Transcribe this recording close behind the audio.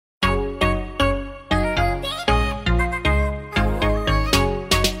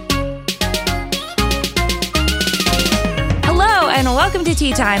to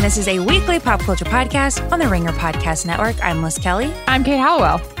Tea Time. This is a weekly pop culture podcast on the Ringer Podcast Network. I'm Liz Kelly. I'm Kate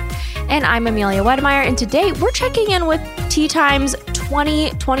Hallowell. And I'm Amelia Wedemeyer. And today we're checking in with Tea Time's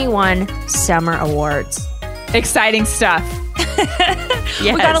 2021 Summer Awards. Exciting stuff.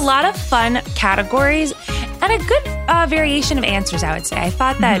 Yes. We got a lot of fun categories and a good variation of answers, I would say. I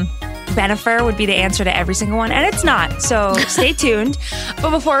thought that Bennifer would be the answer to every single one, and it's not. So stay tuned. But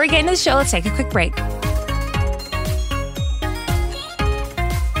before we get into the show, let's take a quick break.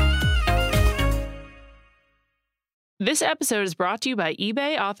 This episode is brought to you by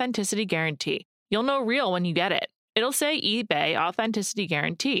eBay Authenticity Guarantee. You'll know real when you get it. It'll say eBay Authenticity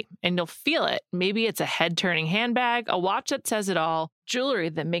Guarantee, and you'll feel it. Maybe it's a head-turning handbag, a watch that says it all, jewelry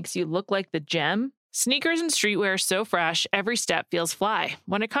that makes you look like the gem. Sneakers and streetwear so fresh, every step feels fly.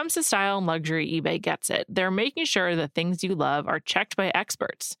 When it comes to style and luxury, eBay gets it. They're making sure the things you love are checked by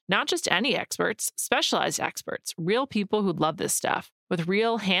experts. Not just any experts, specialized experts, real people who love this stuff, with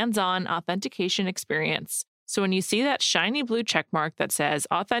real hands-on authentication experience. So when you see that shiny blue checkmark that says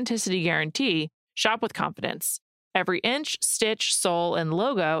Authenticity Guarantee, shop with confidence. Every inch, stitch, sole, and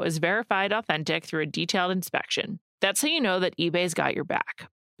logo is verified authentic through a detailed inspection. That's how you know that eBay's got your back.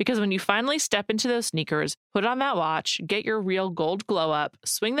 Because when you finally step into those sneakers, put on that watch, get your real gold glow up,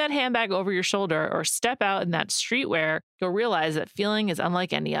 swing that handbag over your shoulder, or step out in that streetwear, you'll realize that feeling is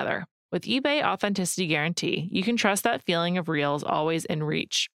unlike any other. With eBay Authenticity Guarantee, you can trust that feeling of real is always in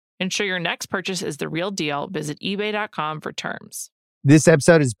reach. Ensure your next purchase is the real deal. Visit ebay.com for terms. This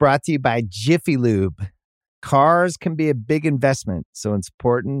episode is brought to you by Jiffy Lube. Cars can be a big investment, so it's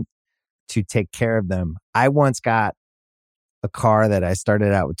important to take care of them. I once got a car that I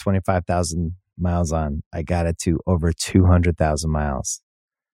started out with 25,000 miles on. I got it to over 200,000 miles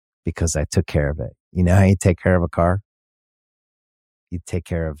because I took care of it. You know how you take care of a car? You take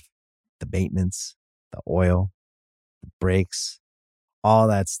care of the maintenance, the oil, the brakes, all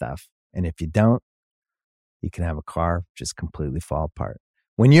that stuff. And if you don't, you can have a car just completely fall apart.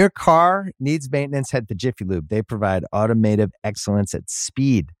 When your car needs maintenance, head to Jiffy Lube. They provide automotive excellence at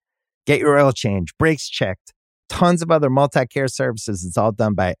speed. Get your oil change, brakes checked, tons of other multi-care services. It's all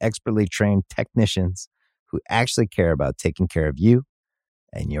done by expertly trained technicians who actually care about taking care of you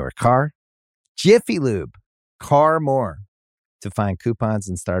and your car. Jiffy Lube, car more. To find coupons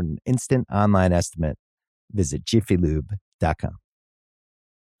and start an instant online estimate, visit jiffylube.com.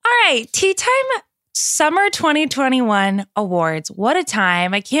 All right, Tea Time Summer 2021 Awards. What a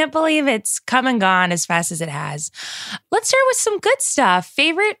time. I can't believe it's come and gone as fast as it has. Let's start with some good stuff.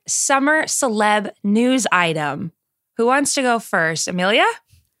 Favorite summer celeb news item. Who wants to go first? Amelia?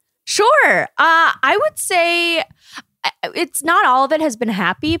 Sure. I would say it's not all of it has been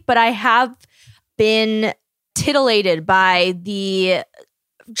happy, but I have been titillated by the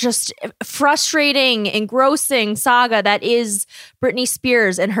just frustrating, engrossing saga that is Britney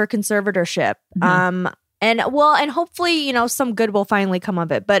Spears and her conservatorship. And hopefully, some good will finally come of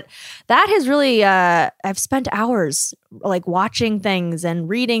it. But that has really, I've spent hours like watching things and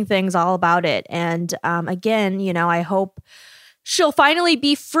reading things all about it. And again, I hope she'll finally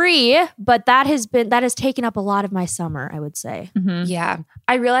be free, but that has taken up a lot of my summer, I would say. Yeah.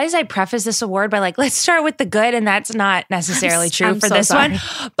 I realize I prefaced this award by let's start with the good, and that's not necessarily true for this one.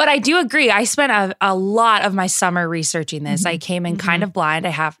 But I do agree. I spent a lot of my summer researching this. I came in kind of blind.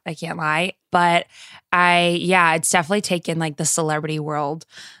 I can't lie. But it's definitely taken the celebrity world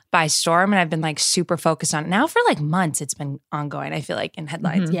by storm. And I've been super focused on it now for months. It's been ongoing, I feel like, in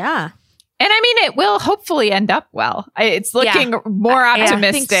headlines. Yeah. And I mean, it will hopefully end up well. It's looking more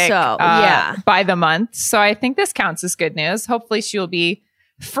optimistic by the month. So I think this counts as good news. Hopefully she will be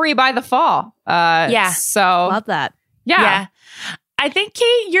free by the fall. So love that. Yeah. I think,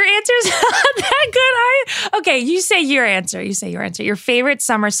 Kate, your answer's not that good. Okay, you say your answer. Your favorite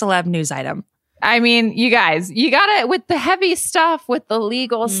summer celeb news item. I mean, you guys, you got it with the heavy stuff, with the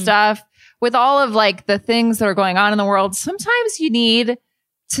legal stuff, with all of the things that are going on in the world. Sometimes you need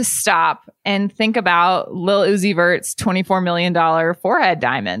to stop and think about Lil Uzi Vert's $24 million forehead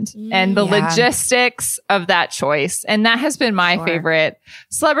diamond and the logistics of that choice. And that has been my favorite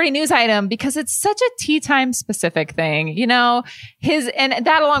celebrity news item because it's such a tea time specific thing, and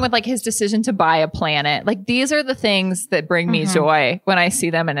that along with his decision to buy a planet. These are the things that bring me joy when I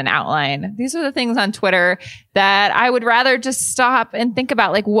see them in an outline. These are the things on Twitter that I would rather just stop and think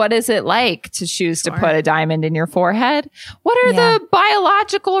about, what is it like to choose to put a diamond in your forehead? What are the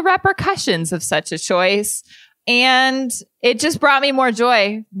biological repercussions of such a choice? And it just brought me more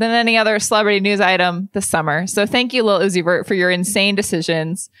joy than any other celebrity news item this summer. So thank you, Lil Uzi Vert, for your insane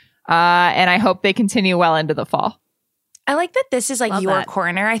decisions. And I hope they continue well into the fall. I like that this is like Love your that.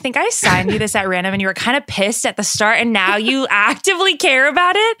 corner. I think I assigned you this at random and you were kind of pissed at the start and now you actively care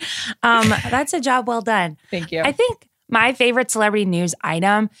about it. That's a job well done. Thank you. I think my favorite celebrity news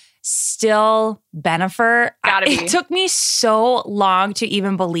item, still Bennifer. Gotta be. It took me so long to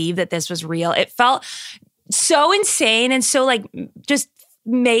even believe that this was real. It felt so insane and so like just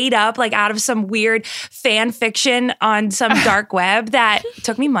made up, like out of some weird fan fiction on some dark web that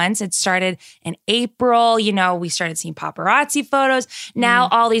took me months. It started in April. You know, we started seeing paparazzi photos. Now,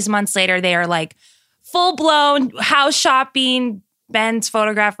 all these months later, they are like full blown house shopping, Ben's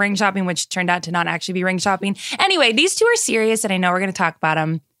photograph, ring shopping, which turned out to not actually be ring shopping. Anyway, these two are serious, and I know we're going to talk about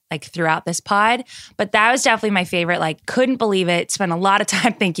them like throughout this pod, but that was definitely my favorite. Like, couldn't believe it. Spent a lot of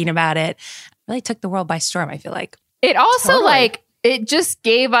time thinking about it. Really took the world by storm, I feel like. It also like, it just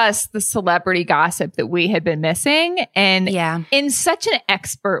gave us the celebrity gossip that we had been missing. And in such an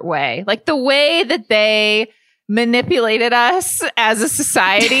expert way, like the way that they manipulated us as a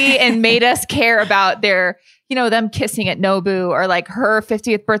society and made us care about their, you know, them kissing at Nobu or like her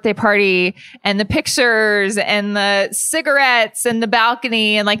 50th birthday party and the pictures and the cigarettes and the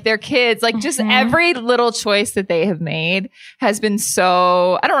balcony and like their kids, like just every little choice that they have made has been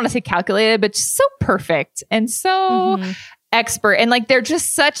so, I don't want to say calculated, but just so perfect and so expert. And like, they're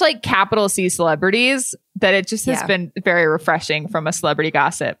just such like capital C celebrities that it just has been very refreshing from a celebrity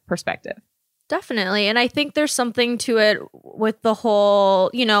gossip perspective. Definitely. And I think there's something to it with the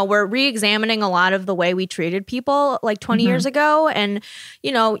whole, you know, we're re-examining a lot of the way we treated people like 20 years ago. And,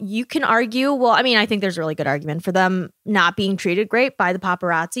 you know, you can argue, well, I mean, I think there's a really good argument for them not being treated great by the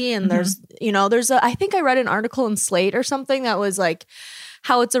paparazzi. And there's, you know, I think I read an article in Slate or something that was like,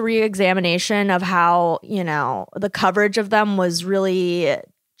 how it's a re-examination of how, you know, the coverage of them was really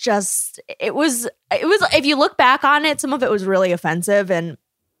just, it was, if you look back on it, some of it was really offensive. And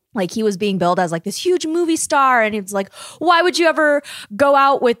like he was being billed as like this huge movie star. And it's like, why would you ever go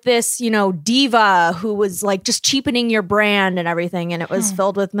out with this, you know, diva who was like just cheapening your brand and everything. And it was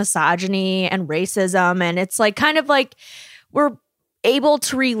filled with misogyny and racism. And it's like kind of like we're able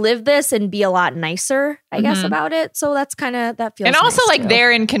to relive this and be a lot nicer, I guess, about it. So that's kind of, that feels And also nice like too.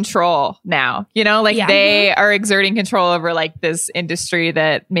 they're in control now, you know, like they are exerting control over like this industry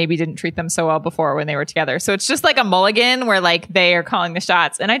that maybe didn't treat them so well before when they were together. So it's just like a mulligan where like they are calling the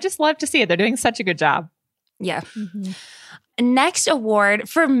shots. And I just love to see it. They're doing such a good job. Yeah. Next award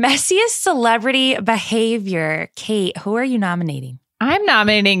for messiest celebrity behavior. Kate, who are you nominating? I'm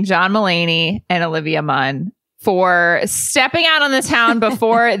nominating John Mulaney and Olivia Munn for stepping out on the town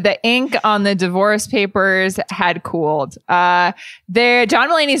before the ink on the divorce papers had cooled. John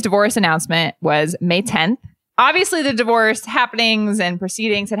Mulaney's divorce announcement was May 10th. Obviously, the divorce happenings and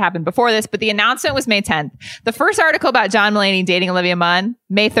proceedings had happened before this, but the announcement was May 10th. The first article about John Mulaney dating Olivia Munn,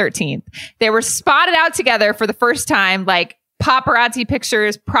 May 13th. They were spotted out together for the first time, like paparazzi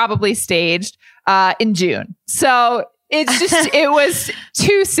pictures, probably staged, in June. So it's just, it was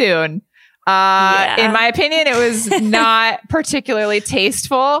too soon. In my opinion, it was not particularly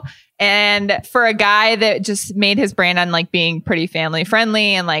tasteful. And for a guy that just made his brand on like being pretty family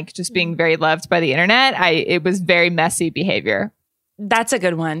friendly and like just being very loved by the internet, it was very messy behavior. That's a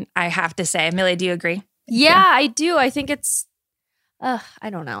good one, I have to say. Amelia, do you agree? Yeah, I do. I think it's, I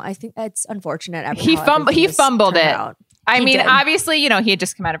don't know. I think it's unfortunate. He fumbled it. I mean, did. obviously, you know, he had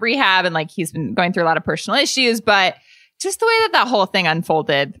just come out of rehab and like he's been going through a lot of personal issues, but just the way that whole thing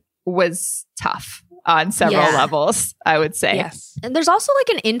unfolded was tough on several levels, I would say. Yes. And there's also like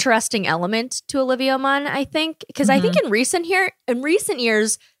an interesting element to Olivia Munn, I think, because I think in recent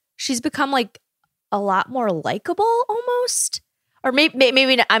years, she's become like a lot more likable almost. Or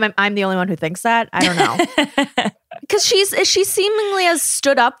maybe I'm the only one who thinks that. I don't know. Because she seemingly has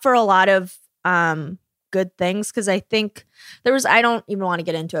stood up for a lot of good things. Because I think I don't even want to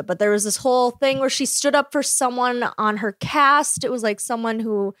get into it, but there was this whole thing where she stood up for someone on her cast. It was like someone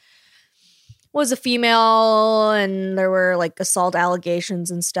who was a female and there were like assault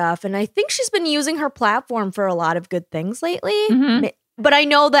allegations and stuff. And I think she's been using her platform for a lot of good things lately. But I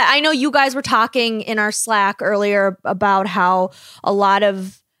know you guys were talking in our Slack earlier about how a lot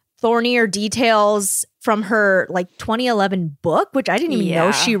of thornier details from her like 2011 book, which I didn't even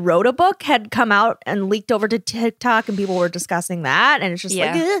know she wrote a book, had come out and leaked over to TikTok and people were discussing that. And it's just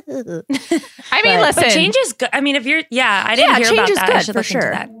like, I mean, listen, but change is good. I mean, if you're, I didn't hear about that. I should look into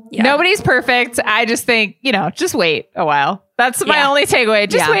that. Yeah. Nobody's perfect. I just think, you know, just wait a while. That's my only takeaway.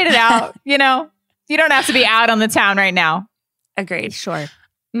 Just wait it out. You know, you don't have to be out on the town right now. Agreed. Sure.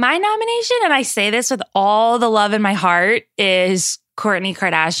 My nomination, and I say this with all the love in my heart, is Kourtney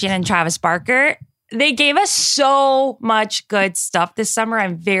Kardashian and Travis Barker. They gave us so much good stuff this summer.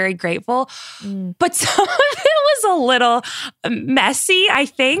 I'm very grateful. But some of it was was a little messy, I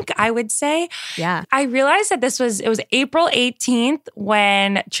think, I would say. Yeah. I realized that it was April 18th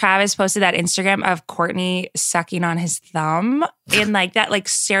when Travis posted that Instagram of Kourtney sucking on his thumb in like that, like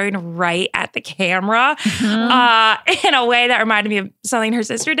staring right at the camera in a way that reminded me of something her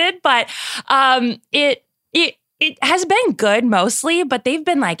sister did. But it has been good mostly, but they've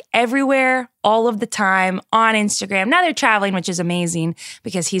been like everywhere all of the time on Instagram. Now they're traveling, which is amazing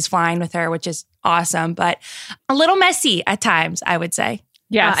because he's flying with her, which is awesome, but a little messy at times, I would say.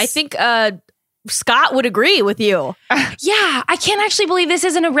 Yes. I think Scott would agree with you. Yeah, I can't actually believe this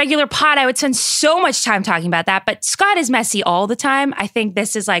isn't a regular pod. I would spend so much time talking about that, but Scott is messy all the time. I think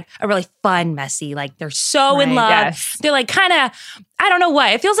this is like a really fun messy. Like they're so in love. Yes. They're like kind of, I don't know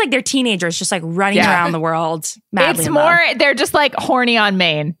what. It feels like they're teenagers just like running around the world madly It's in more, love. they're just like horny on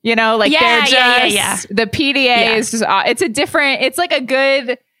main, you know? Like they're just, the PDA is just, it's a different, it's like a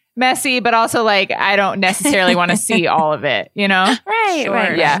good messy, but also like I don't necessarily want to see all of it, you know? Right, Sure,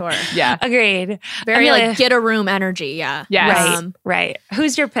 right. Yeah. sure. Yeah. Agreed. Very Amelia, like get a room energy. Yeah. Yes. Right.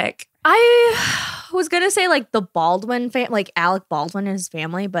 Who's your pick? I was going to say like the Baldwin like Alec Baldwin and his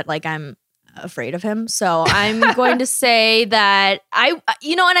family, but like I'm afraid of him. So I'm going to say that and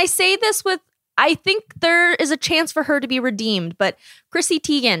I say this with, I think there is a chance for her to be redeemed, but Chrissy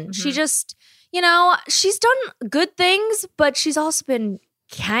Teigen, she just, she's done good things, but she's also been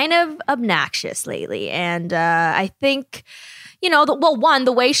kind of obnoxious lately. And I think,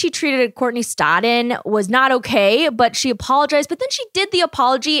 the way she treated Courtney Stodden was not okay, but she apologized. But then she did the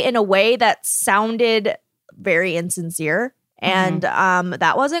apology in a way that sounded very insincere. And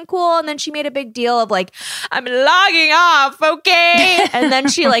that wasn't cool. And then she made a big deal of like, I'm logging off, okay? And then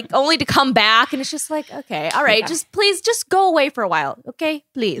she like only to come back. And it's just like, okay, all right, please go away for a while, okay?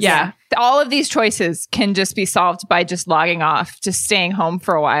 Please. Yeah. All of these choices can just be solved by just logging off, just staying home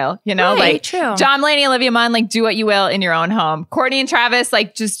for a while, Right, like true. John Mulaney, Olivia Munn, like do what you will in your own home. Kourtney and Travis,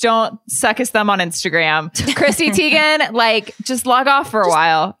 like just don't suck his thumb on Instagram. Chrissy Teigen, like just log off for a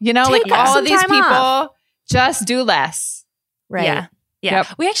while, like all of these people just do less. Right. Yeah. Yeah. Yep.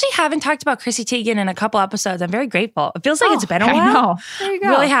 We actually haven't talked about Chrissy Teigen in a couple episodes. I'm very grateful. It feels like it's been a while. I know. There you go.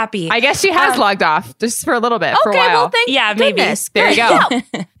 Really happy. I guess she has logged off just for a little bit, for a Okay, while. well, thank goodness. There you go. Yeah,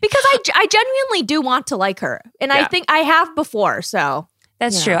 because I genuinely do want to like her. And I think I have before, so.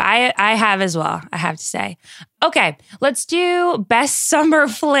 That's true. I have as well, I have to say. Okay, let's do best summer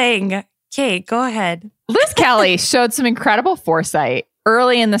fling. Kate, go ahead. Liz Kelly showed some incredible foresight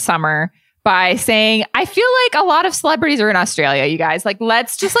early in the summer by saying, I feel like a lot of celebrities are in Australia, you guys. Like,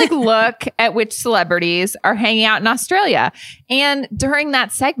 let's just like look at which celebrities are hanging out in Australia. And during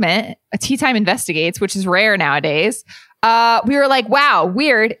that segment, a Tea Time Investigates, which is rare nowadays, we were like, wow,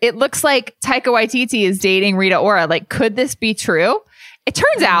 weird. It looks like Taika Waititi is dating Rita Ora. Like, could this be true? It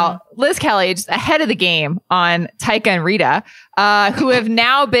turns out Liz Kelly, just ahead of the game on Taika and Rita, who have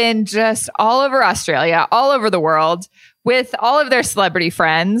now been just all over Australia, all over the world, with all of their celebrity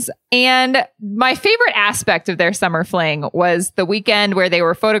friends. And my favorite aspect of their summer fling was the weekend where they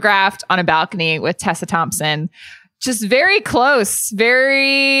were photographed on a balcony with Tessa Thompson. Just very close,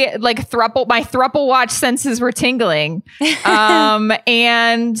 very like my thruple watch senses were tingling. And,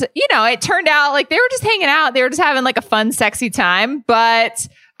 it turned out like they were just hanging out. They were just having like a fun, sexy time. But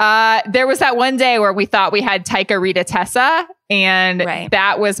there was that one day where we thought we had Taika, Rita, Tessa. And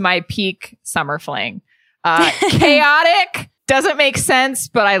that was my peak summer fling. Chaotic, doesn't make sense,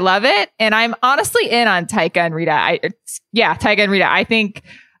 but I love it. And I'm honestly in on Taika and Rita. Taika and Rita. I think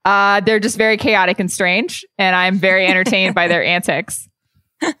they're just very chaotic and strange, and I'm very entertained by their antics.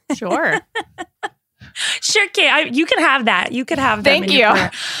 Sure. Sure, Kate. You can have that. You could have them. Thank you.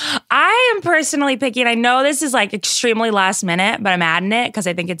 I am personally picking, I know this is like extremely last minute, but I'm adding it because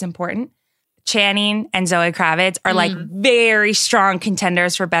I think it's important. Channing and Zoe Kravitz are like very strong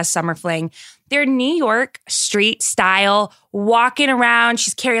contenders for best summer fling. They're New York street style, walking around.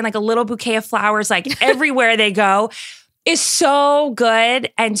 She's carrying like a little bouquet of flowers, like everywhere they go. Is so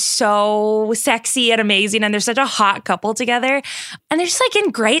good and so sexy and amazing. And they're such a hot couple together. And they're just like in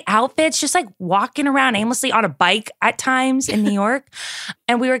great outfits, just like walking around aimlessly on a bike at times in New York.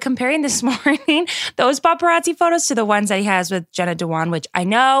 And we were comparing this morning those paparazzi photos to the ones that he has with Jenna Dewan, which I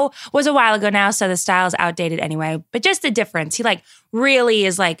know was a while ago now. So the style is outdated anyway. But just the difference. He like really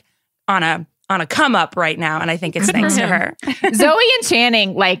is like on a come up right now. And I think it's thanks to her. Zoe and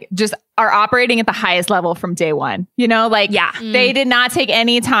Channing like just are operating at the highest level from day one. They did not take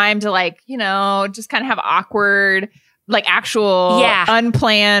any time to like, just kind of have awkward, like actual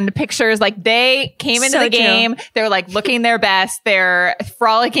unplanned pictures. Like they came into the game. True. They're like looking their best. They're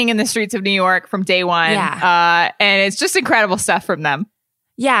frolicking in the streets of New York from day one. Yeah. And it's just incredible stuff from them.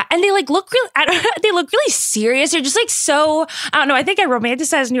 Yeah, and they like look really. They look really serious. They're just like so. I don't know. I think I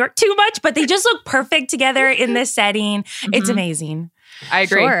romanticize New York too much, but they just look perfect together in this setting. It's amazing. I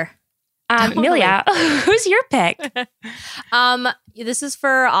agree. Sure. Amelia, who's your pick? This is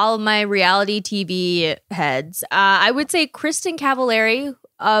for all of my reality TV heads. I would say Kristen Cavallari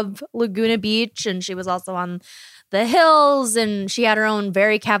of Laguna Beach, and she was also on The Hills, and she had her own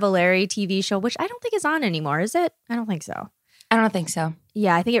Very Cavallari TV show, which I don't think is on anymore. Is it? I don't think so. I don't think so.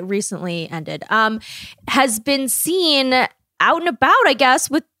 Yeah, I think it recently ended. Has been seen out and about, I guess,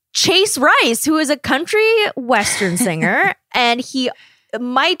 with Chase Rice, who is a country western singer, and he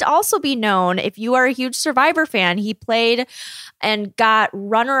might also be known, if you are a huge Survivor fan, he played and got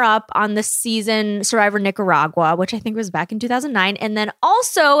runner-up on the season Survivor Nicaragua, which I think was back in 2009. And then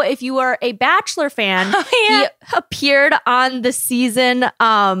also, if you are a Bachelor fan, he appeared on the season,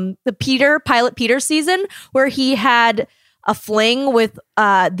 the Pilot Peter season, where he had a fling with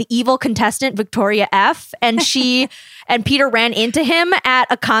the evil contestant Victoria F, and she and Peter ran into him at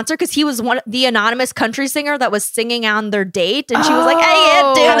a concert because he was the anonymous country singer that was singing on their date, and she was like, "I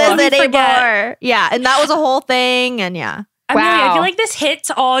can't do this anymore." Yeah, and that was a whole thing, and yeah. Amelia, I feel like this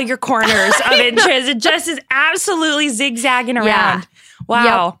hits all your corners of interest. It just is absolutely zigzagging around. Yeah.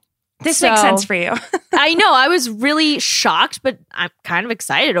 Wow. Yep. This makes sense for you. I know. I was really shocked, but I'm kind of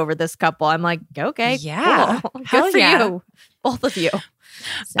excited over this couple. I'm like, okay, yeah. cool. Good for you. Both of you.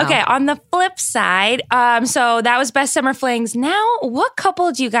 So. Okay, on the flip side, so that was Best Summer Flings. Now, what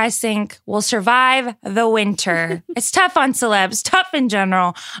couple do you guys think will survive the winter? It's tough on celebs, tough in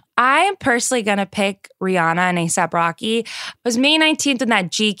general. I am personally going to pick Rihanna and A$AP Rocky. It was May 19th when that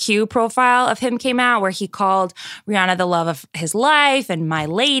GQ profile of him came out where he called Rihanna the love of his life and my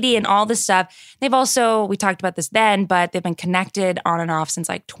lady and all this stuff. They've also, we talked about this then, but they've been connected on and off since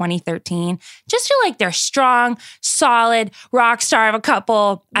like 2013. Just feel like they're strong, solid, rock star of a couple.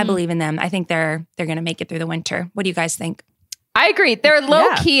 I believe in them. I think they're going to make it through the winter. What do you guys think? I agree. They're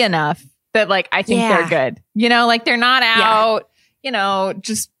low key enough that like I think they're good. You know, like they're not out, you know,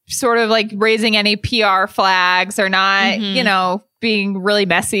 just sort of like raising any PR flags or not, you know, being really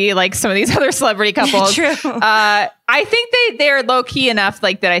messy like some of these other celebrity couples. True. I think they're low key enough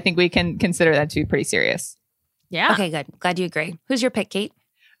like that I think we can consider that to be pretty serious. Yeah. Okay, good. Glad you agree. Who's your pick, Kate?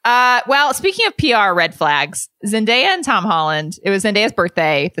 Well, speaking of PR red flags, Zendaya and Tom Holland, it was Zendaya's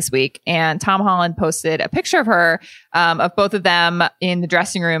birthday this week, and Tom Holland posted a picture of her, of both of them in the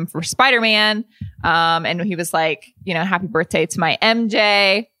dressing room for Spider-Man. And he was like, you know, happy birthday to my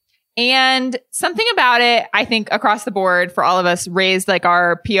MJ. And something about it, I think across the board for all of us raised like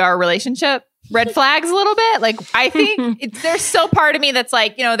our PR relationship red flags a little bit. Like, I think there's still part of me that's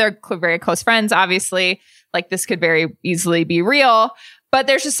like, you know, they're very close friends, obviously. Like this could very easily be real. But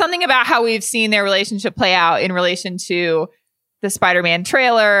there's just something about how we've seen their relationship play out in relation to the Spider-Man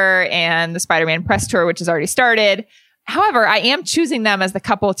trailer and the Spider-Man press tour, which has already started. However, I am choosing them as the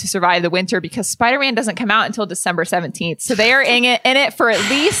couple to survive the winter because Spider-Man doesn't come out until December 17th. So they are in it for at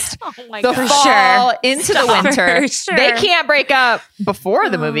least the fall into the winter. They can't break up before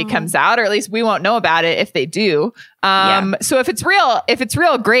the movie comes out, or at least we won't know about it if they do. So if it's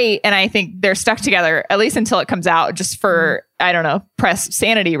real, great. And I think they're stuck together, at least until it comes out, just for, I don't know, press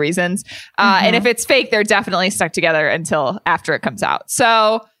sanity reasons. And if it's fake, they're definitely stuck together until after it comes out.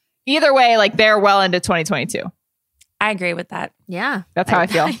 So either way, like they're well into 2022. I agree with that. Yeah. That's how I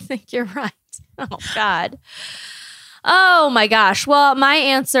feel. I think you're right. Oh, God. Oh, my gosh. Well, my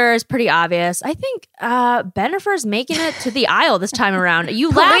answer is pretty obvious. I think Bennifer's making it to the aisle this time around. You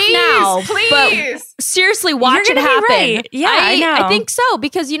laugh now, but seriously, watch it happen. Right. Yeah, I know. I think so,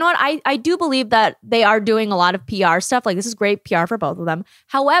 because you know what? I do believe that they are doing a lot of PR stuff. Like, this is great PR for both of them.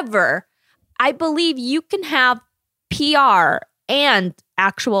 However, I believe you can have PR and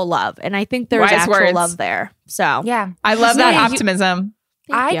actual love. And I think there's actual love there. So yeah, I love that optimism.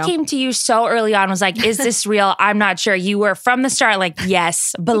 I came to you so early on, was like, is this real? I'm not sure. You were from the start like,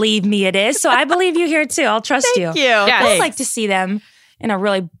 yes, believe me, it is. So I believe you here too. I'll trust you. Thank you. Yes. I'd like to see them in a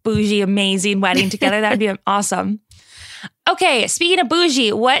really bougie, amazing wedding together. That'd be awesome. Okay, speaking of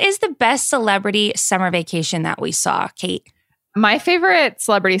bougie, what is the best celebrity summer vacation that we saw, Kate? My favorite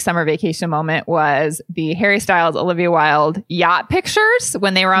celebrity summer vacation moment was the Harry Styles, Olivia Wilde yacht pictures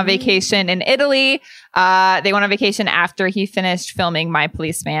when they were on vacation in Italy. They went on vacation after he finished filming My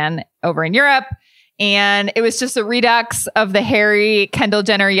Policeman over in Europe. And it was just a redux of the Harry Kendall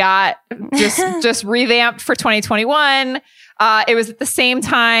Jenner yacht, just revamped for 2021. It was at the same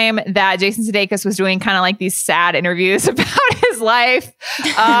time that Jason Sudeikis was doing kind of like these sad interviews about his life.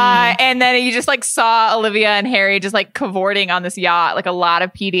 And then you just like saw Olivia and Harry just like cavorting on this yacht, like a lot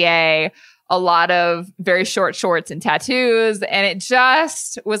of PDA, a lot of very short shorts and tattoos. And it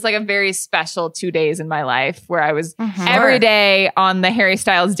just was like a very special 2 days in my life where I was every day on the Harry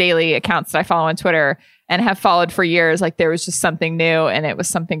Styles Daily accounts that I follow on Twitter and have followed for years. Like there was just something new and it was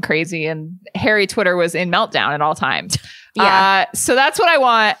something crazy. And Harry Twitter was in meltdown at all times. So that's what I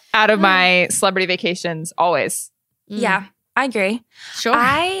want out of my celebrity vacations always. Yeah, I agree. Sure.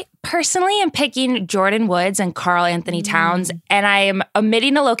 I personally am picking Jordan Woods and Karl Anthony Towns, and I am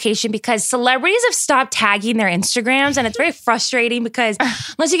omitting a location because celebrities have stopped tagging their Instagrams, and it's very frustrating because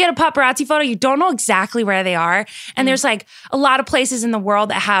unless you get a paparazzi photo, you don't know exactly where they are. And there's like a lot of places in the world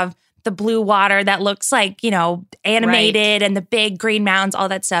that have the blue water that looks like, animated and the big green mountains, all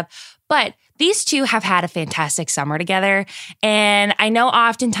that stuff. But these two have had a fantastic summer together. And I know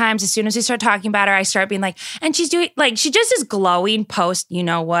oftentimes as soon as we start talking about her, I start being like, and she's doing, like, she just is glowing post,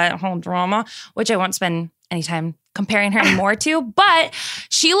 whole drama, which I won't spend any time comparing her anymore to. But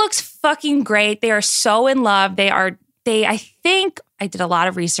she looks fucking great. They are so in love. I think I did a lot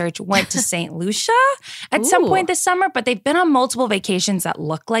of research, went to St. Lucia at some point this summer, but they've been on multiple vacations that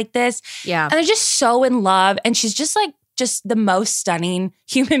look like this. Yeah. And they're just so in love. And she's just the most stunning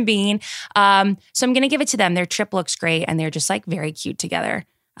human being. So I'm going to give it to them. Their trip looks great and they're just like very cute together.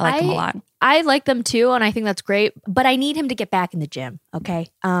 I like them a lot. I like them too, and I think that's great. But I need him to get back in the gym. Okay.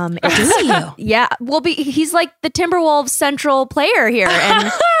 Do you? Yeah. Well, he's like the Timberwolves central player here,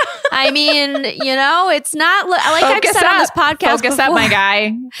 and I mean, it's not like I've said on this podcast. Focus up, my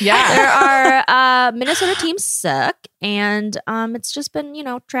guy. Yeah. There are Minnesota teams suck, and it's just been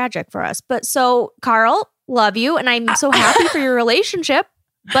tragic for us. But so Karl, love you, and I'm so happy for your relationship.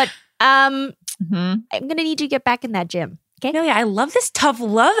 But I'm gonna need you to get back in that gym. Okay. No, yeah, I love this tough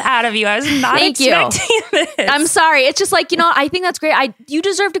love out of you. I was not expecting this. I'm sorry. It's just like, I think that's great. You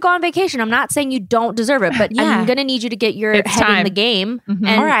deserve to go on vacation. I'm not saying you don't deserve it, but I'm going to need you to get your head in the game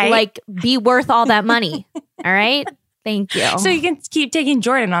and be worth all that money. All right. Thank you. So you can keep taking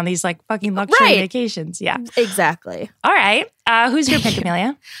Jordan on these like fucking luxury vacations. Yeah. Exactly. All right. Who's your pick,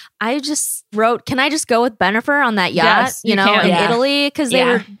 Amelia? I just wrote, can I just go with Bennifer on that yacht, Yes, in Italy? Because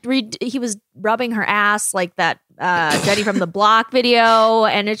he was rubbing her ass like that Jenny from the Block video.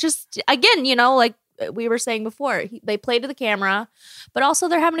 And it's just, again, like we were saying before, they play to the camera, but also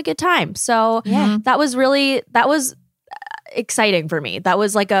they're having a good time. So that was exciting for me. That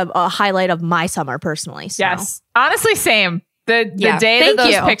was like a highlight of my summer personally. So. Yes. Honestly, same. The day that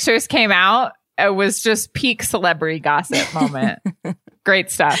those pictures came out, it was just peak celebrity gossip moment.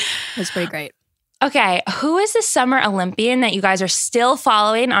 Great stuff. It was pretty great. Okay. Who is the summer Olympian that you guys are still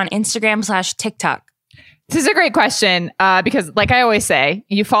following on Instagram/TikTok? This is a great question because like I always say,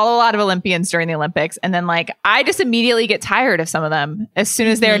 you follow a lot of Olympians during the Olympics and then like I just immediately get tired of some of them as soon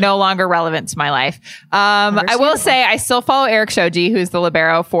as they're no longer relevant to my life. I will say I still follow Eric Shoji, who's the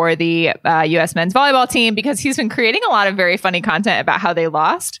libero for the U.S. men's volleyball team because he's been creating a lot of very funny content about how they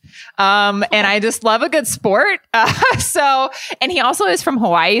lost. And I just love a good sport. And he also is from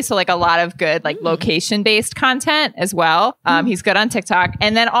Hawaii. So like a lot of good like location based content as well. He's good on TikTok.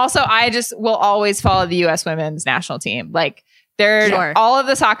 And then also I just will always follow the U.S. women's national team. Like they're all of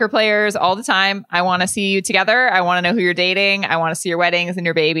the soccer players all the time. I want to see you together. I want to know who you're dating. I want to see your weddings and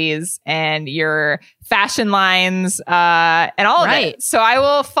your babies and your fashion lines and all of it. So I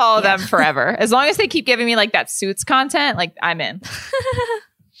will follow them forever. As long as they keep giving me like that Suits content, like I'm in.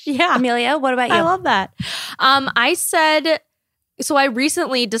 Yeah. Amelia, what about you? I love that. I said, so I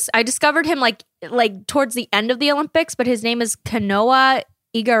recently I discovered him like towards the end of the Olympics, but his name is Kanoa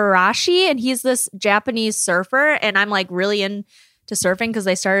Igarashi, and he's this Japanese surfer, and I'm like really into surfing because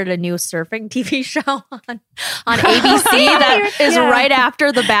they started a new surfing TV show on ABC that is right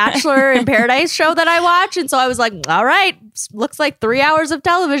after the Bachelor in Paradise show that I watch, and so I was like, all right, looks like 3 hours of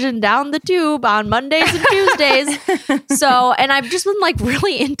television down the tube on Mondays and Tuesdays. So, and I've just been like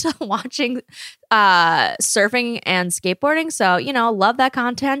really into watching surfing and skateboarding, so love that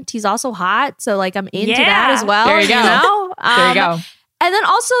content. He's also hot, so like I'm into that as well. There you go. There you go. And then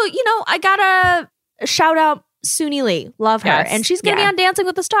also, I gotta shout out Suni Lee. Love her. Yes. And she's going to be on Dancing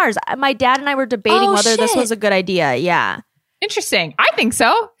with the Stars. My dad and I were debating whether this was a good idea. Yeah. Interesting. I think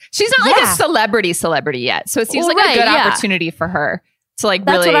so. She's not like a celebrity yet. So it seems like a good opportunity for her to like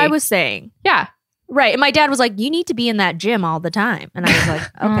That's really. what I was saying. Yeah. Right. And my dad was like, you need to be in that gym all the time. And I was like,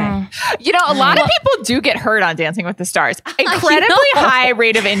 okay. A lot of people do get hurt on Dancing with the Stars. Incredibly high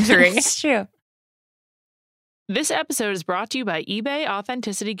rate of injury. It's true. This episode is brought to you by eBay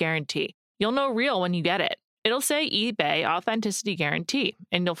Authenticity Guarantee. You'll know real when you get it. It'll say eBay Authenticity Guarantee,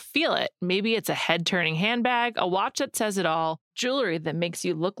 and you'll feel it. Maybe it's a head-turning handbag, a watch that says it all, jewelry that makes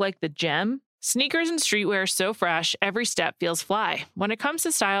you look like the gem, Sneakers and streetwear so fresh, every step feels fly. When it comes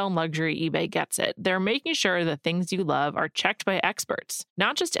to style and luxury, eBay gets it. They're making sure the things you love are checked by experts.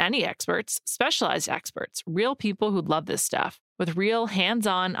 Not just any experts, specialized experts, real people who love this stuff, with real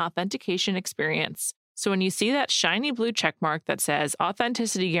hands-on authentication experience. So when you see that shiny blue checkmark that says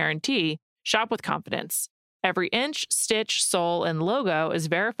Authenticity Guarantee, shop with confidence. Every inch, stitch, sole, and logo is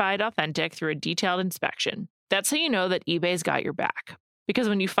verified authentic through a detailed inspection. That's how you know that eBay's got your back. Because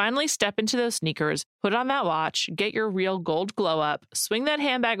when you finally step into those sneakers, put on that watch, get your real gold glow up, swing that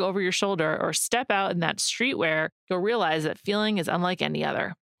handbag over your shoulder, or step out in that streetwear, you'll realize that feeling is unlike any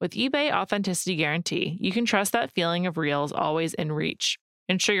other. With eBay Authenticity Guarantee, you can trust that feeling of real is always in reach.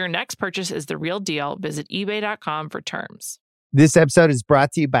 Ensure your next purchase is the real deal. Visit ebay.com for terms. This episode is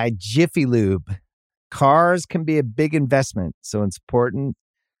brought to you by Jiffy Lube. Cars can be a big investment, so it's important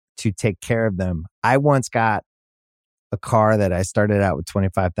to take care of them. I once got a car that I started out with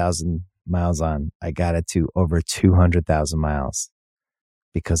 25,000 miles on. I got it to over 200,000 miles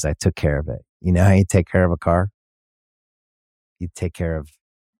because I took care of it. You know how you take care of a car? You take care of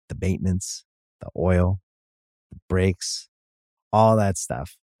the maintenance, the oil, the brakes, all that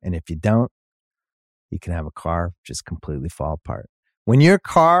stuff. And if you don't, you can have a car just completely fall apart. When your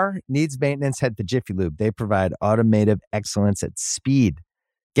car needs maintenance, head to Jiffy Lube. They provide automotive excellence at speed.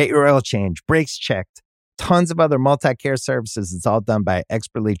 Get your oil change, brakes checked, tons of other multi-care services. It's all done by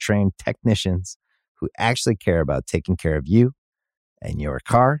expertly trained technicians who actually care about taking care of you and your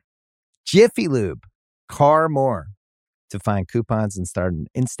car. Jiffy Lube, car more. To find coupons and start an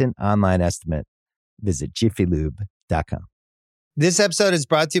instant online estimate, visit jiffylube.com. This episode is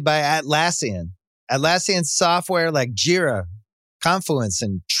brought to you by Atlassian. Atlassian software like Jira, Confluence,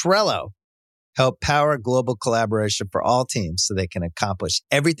 and Trello help power global collaboration for all teams so they can accomplish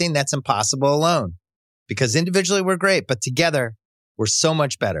everything that's impossible alone. Because individually we're great, but together we're so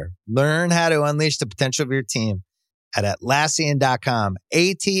much better. Learn how to unleash the potential of your team at Atlassian.com.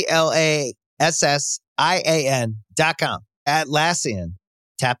 Atlassian.com. Atlassian.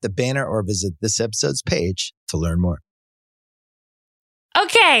 Tap the banner or visit this episode's page to learn more.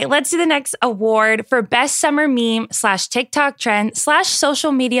 Okay, let's do the next award for best summer meme / TikTok trend /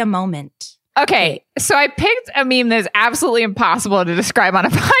 social media moment. Okay, so I picked a meme that is absolutely impossible to describe on a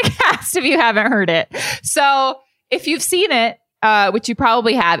podcast if you haven't heard it. So if you've seen it, which you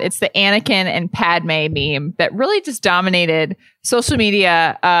probably have, it's the Anakin and Padme meme that really just dominated social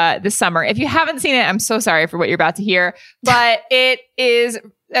media this summer. If you haven't seen it, I'm so sorry for what you're about to hear, but it is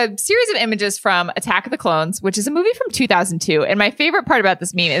a series of images from Attack of the Clones, which is a movie from 2002. And my favorite part about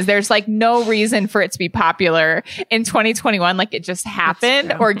this meme is there's like no reason for it to be popular in 2021. Like it just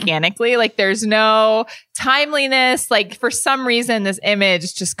happened organically. Like there's no timeliness. Like for some reason, this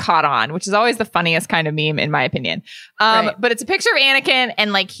image just caught on, which is always the funniest kind of meme, in my opinion. Right. But it's a picture of Anakin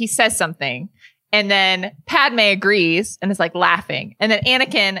and like he says something. And then Padme agrees and is like laughing. And then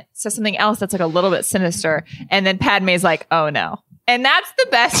Anakin says something else that's like a little bit sinister. And then Padme's like, oh no. And that's the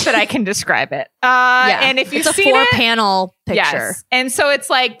best that I can describe it. And if you've seen it, it's a 4-panel picture. Yes. And so it's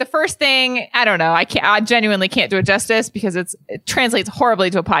like the first thing, I don't know. I genuinely can't do it justice because it translates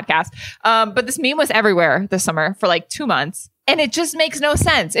horribly to a podcast. But this meme was everywhere this summer for like 2 months. And it just makes no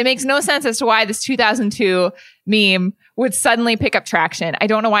sense. It makes no sense as to why this 2002 meme would suddenly pick up traction. I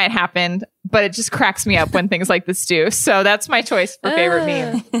don't know why it happened, but it just cracks me up when things like this do. So that's my choice for favorite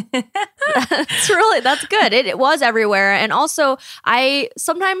meme. That's good. It was everywhere. And also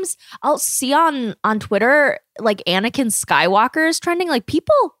I'll see on Twitter, like Anakin Skywalker is trending. Like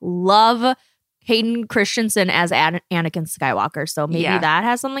people love Hayden Christensen as Anakin Skywalker. So maybe that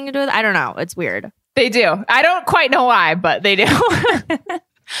has something to do with it. I don't know. It's weird. They do. I don't quite know why, but they do.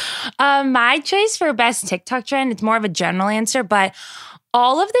 My choice for best TikTok trend, it's more of a general answer, but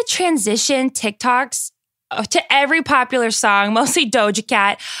all of the transition TikToks to every popular song, mostly Doja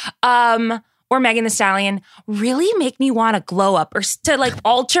Cat, or Megan Thee Stallion, really make me want to glow up or to like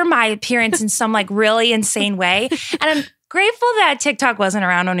alter my appearance in some like really insane way. And I'm grateful that TikTok wasn't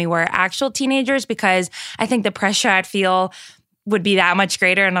around when we were actual teenagers because I think the pressure I'd feel would be that much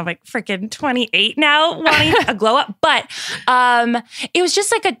greater. And I'm like freaking 28 now wanting a glow up. But it was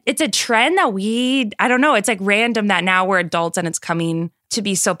just like it's a trend that I don't know. It's like random that now we're adults and it's coming to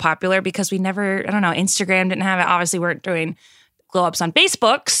be so popular because we never, I don't know, Instagram didn't have it. Obviously weren't doing glow ups on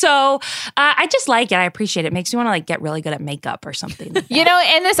Facebook. So I just like it. I appreciate it. It makes me want to like get really good at makeup or something. Like you know,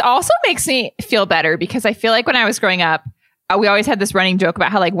 and this also makes me feel better because I feel like when I was growing up, we always had this running joke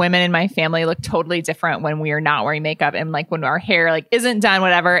about how like women in my family look totally different when we are not wearing makeup and like when our hair like isn't done,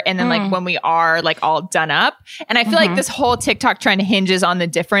 whatever. And then like when we are like all done up. And I feel like this whole TikTok trend hinges on the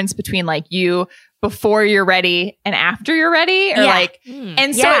difference between like you before you're ready and after you're ready, or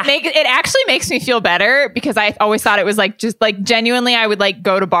and so it actually makes me feel better, because I always thought it was like, just like genuinely, I would like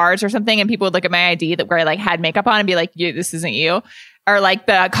go to bars or something and people would look at my ID where I like had makeup on and be like, this isn't you. Or like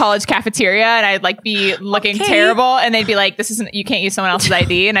the college cafeteria, and I'd like be looking terrible, and they'd be like, "This isn't, you can't use someone else's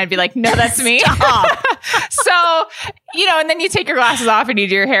ID," and I'd be like, "No, that's me." So, and then you take your glasses off and you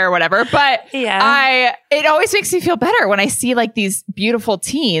do your hair or whatever. But it always makes me feel better when I see like these beautiful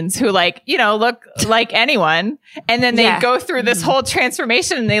teens who like, look like anyone, and then they go through this whole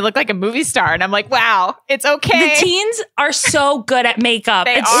transformation and they look like a movie star, and I'm like, wow, it's okay. The teens are so good at makeup.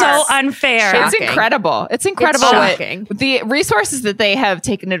 It's so unfair. Shocking. It's incredible. It's incredible. What the resources that they have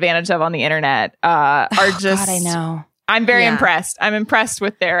taken advantage of on the internet are just. God, I know. I'm very impressed. I'm impressed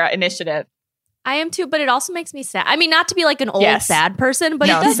with their initiative. I am too, but it also makes me sad. I mean, not to be like an old sad person, but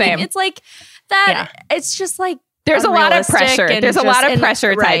it's like that. It's just like there's a lot of pressure. There's a lot of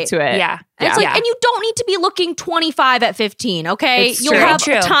pressure tied to it. Yeah. It's like, and you don't need to be looking 25 at 15. Okay, you'll have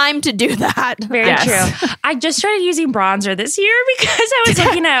time to do that. Very true. I just started using bronzer this year because I was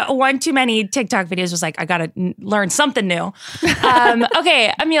looking at one too many TikTok videos. Was like, I gotta learn something new.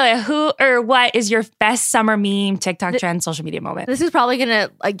 Okay, Amelia, who or what is your best summer meme, TikTok trend, social media moment? This is probably gonna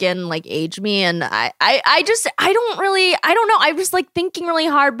again like age me, and I don't know. I was like thinking really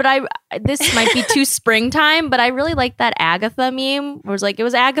hard, but this might be too springtime. But I really like that Agatha meme. It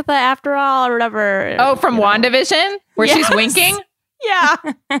was Agatha after all. Or whatever. Oh, from WandaVision? Where she's winking? Yeah.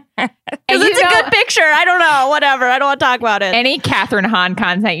 Because it's a good picture. I don't know. Whatever. I don't want to talk about it. Any Catherine Hahn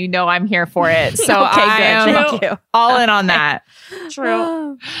content, I'm here for it. So I am all in on that.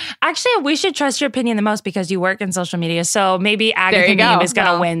 True. Actually, we should trust your opinion the most because you work in social media. So maybe Agatha meme is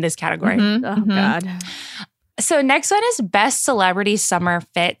going to win this category. Oh, God. So next one is best celebrity summer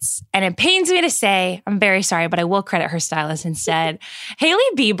fits. And it pains me to say, I'm very sorry, but I will credit her stylist instead. Hailey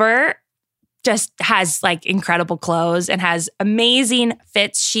Bieber just has like incredible clothes and has amazing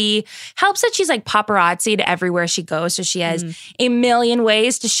fits. She helps that she's like paparazzi to everywhere she goes. So she has a million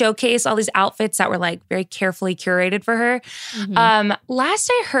ways to showcase all these outfits that were like very carefully curated for her. Last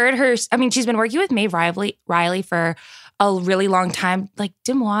I heard her, she's been working with Maeve Riley for a really long time. Like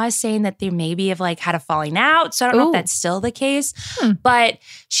Demois is saying that they maybe have like had a falling out. So I don't know if that's still the case. But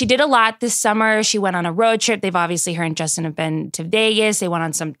she did a lot this summer. She went on a road trip. They've obviously, her and Justin have been to Vegas. They went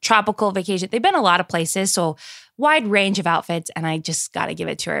on some tropical vacation. They've been a lot of places. So wide range of outfits. And I just got to give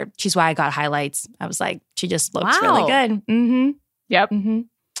it to her. She's why I got highlights. I was like, she just looks really good. Yep.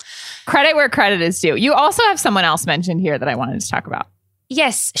 Credit where credit is due. You also have someone else mentioned here that I wanted to talk about.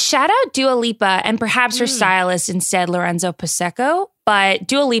 Yes, shout out Dua Lipa and perhaps her stylist instead, Lorenzo Pacheco. But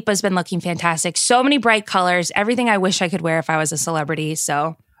Dua Lipa's been looking fantastic. So many bright colors, everything I wish I could wear if I was a celebrity.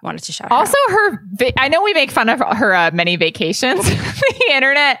 So wanted to shout her also out. I know we make fun of her many vacations. The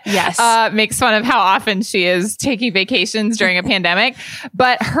internet makes fun of how often she is taking vacations during a pandemic.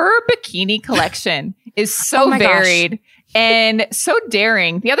 But her bikini collection is so varied. And so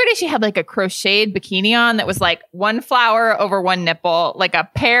daring. The other day she had like a crocheted bikini on that was like one flower over one nipple, like a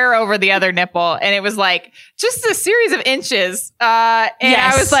pear over the other nipple. And it was like just a series of inches.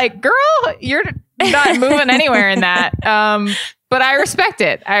 I was like, girl, you're not moving anywhere in that. But I respect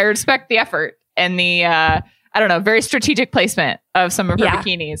it. I respect the effort and the, very strategic placement of some of her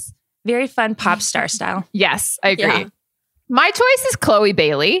bikinis. Very fun pop star style. Yes, I agree. Yeah. My choice is Chloe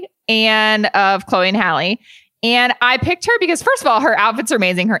Bailey of Chloe and Halle. And I picked her because, first of all, her outfits are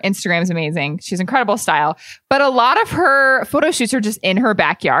amazing. Her Instagram is amazing. She's incredible style. But a lot of her photo shoots are just in her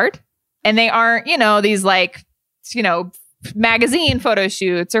backyard. And they aren't, these like, magazine photo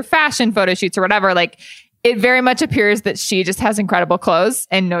shoots or fashion photo shoots or whatever. Like, it very much appears that she just has incredible clothes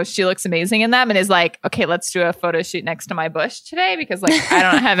and knows she looks amazing in them and is like, okay, let's do a photo shoot next to my bush today because like I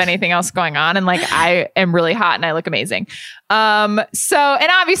don't have anything else going on and like I am really hot and I look amazing. And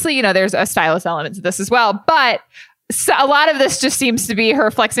obviously, there's a stylist element to this as well, but a lot of this just seems to be her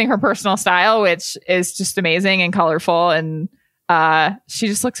flexing her personal style, which is just amazing and colorful. And she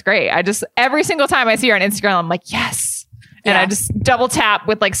just looks great. Every single time I see her on Instagram, I'm like, yes. And I just double tap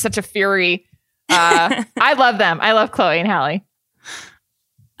with like such a fury. I love them. I love Chloe and Halle.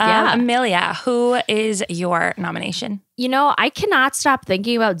 Amelia, who is your nomination? I cannot stop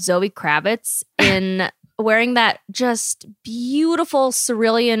thinking about Zoe Kravitz in wearing that just beautiful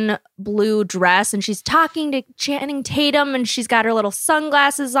cerulean blue dress. And she's talking to Channing Tatum and she's got her little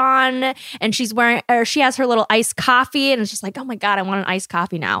sunglasses on and she has her little iced coffee. And it's just like, oh my God, I want an iced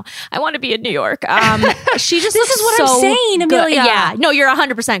coffee now. I want to be in New York. She just this is what I'm saying, Amelia. Yeah, no, you're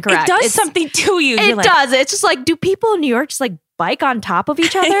 100% correct. It does something to you. It does. It's just like, do people in New York just like bike on top of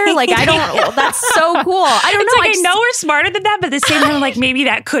each other. Like, I don't, that's so cool. I don't know. Like, I know we're smarter than that, but at the same time, like, maybe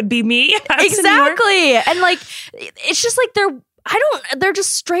that could be me. Exactly. And like, it's just like they're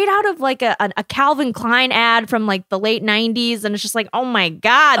just straight out of like a Calvin Klein ad from like the late 90s. And it's just like, oh my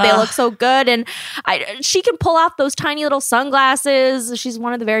God, they look so good. And she can pull off those tiny little sunglasses. She's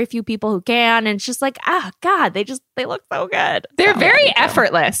one of the very few people who can. And it's just like, God, they look so good. They're very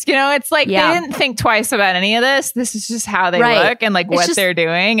effortless. You know, it's like they didn't think twice about any of this. This is just how they look and like what they're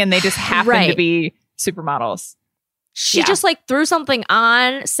doing. And they just happen to be supermodels. She just like threw something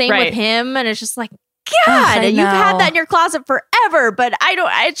on, same with him. And it's just like, God, you've had that in your closet forever, but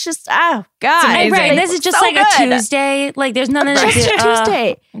it's just, oh God. Right. This is just so like a Tuesday. Like there's nothing to do.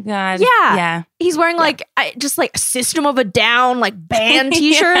 Tuesday. God. Yeah. He's wearing like, just like a System of a Down, like band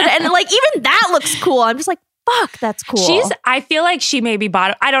t-shirt. And like, even that looks cool. I'm just like, fuck, that's cool. I feel like she maybe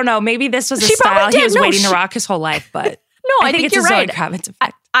bought, I don't know, maybe this was a style he was waiting to rock his whole life, but no, I think it's you're a right. Zoe Kravitz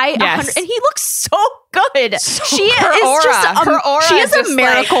effect. And he looks so good. She is a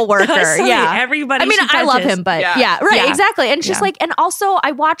miracle worker. Everybody. I mean, I love him, but exactly. And it's just like, and also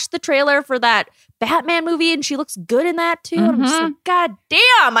I watched the trailer for that Batman movie, and she looks good in that too. And I'm just like, God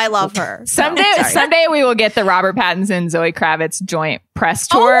damn, I love her. Someday we will get the Robert Pattinson Zoe Kravitz joint press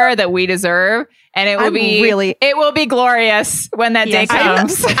tour that we deserve. And it will be glorious when that day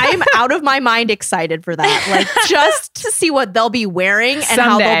comes. I'm out of my mind excited for that. Like, just to see what they'll be wearing and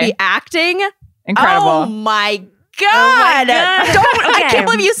how they'll be acting. Incredible. Oh my God. I can't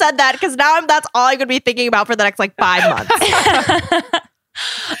believe you said that, because now that's all I'm going to be thinking about for the next like 5 months.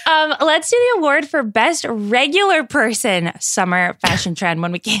 Let's do the award for best regular person summer fashion trend.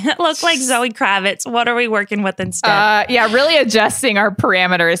 When we can't look like Zoe Kravitz, what are we working with instead? Really adjusting our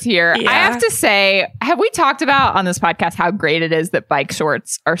parameters here. I have to say, have we talked about on this podcast how great it is that bike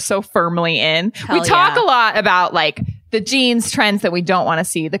shorts are so firmly in? We talk a lot about like the jeans trends that we don't want to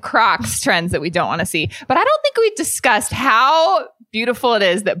see, the Crocs trends that we don't want to see, but I don't think we discussed how beautiful it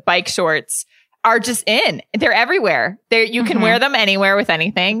is that bike shorts are just in. They're everywhere. You can wear them anywhere with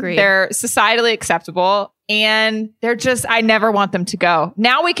anything. Agreed. They're societally acceptable, and they're just, I never want them to go.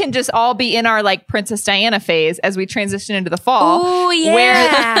 Now we can just all be in our like Princess Diana phase as we transition into the fall. Oh yeah.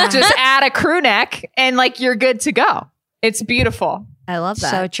 Where just add a crew neck and like you're good to go. It's beautiful. I love that.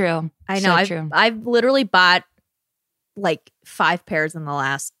 So true. I know. So I've literally bought like 5 pairs in the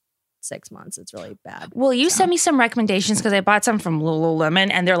last 6 months. It's really bad. Well, you sent me some recommendations because I bought some from Lululemon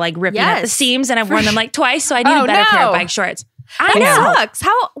and they're like ripping at the seams, and I've worn them like twice, so I need a better pair of bike shorts. I know. Sucks.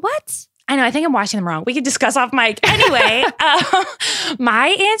 What? I know. I think I'm washing them wrong. We could discuss off mic. Anyway, my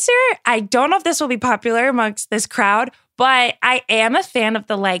answer, I don't know if this will be popular amongst this crowd, but I am a fan of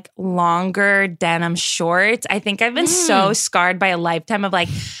the like longer denim shorts. I think I've been so scarred by a lifetime of like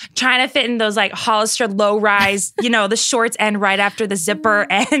trying to fit in those like Hollister low rise, the shorts end right after the zipper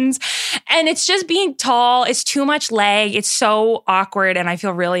ends. And it's just being tall. It's too much leg. It's so awkward, and I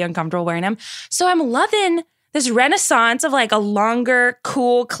feel really uncomfortable wearing them. So I'm loving this renaissance of like a longer,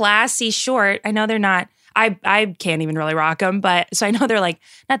 cool, classy short. I know they're not, I can't even really rock them, but so I know they're like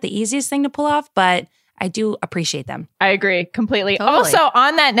not the easiest thing to pull off, but I do appreciate them. I agree completely. Totally. Also,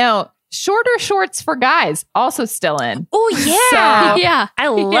 on that note, shorter shorts for guys also still in. Oh yeah. Yeah. I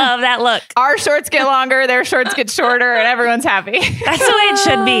love that look. Our shorts get longer, their shorts get shorter, and everyone's happy. That's the way it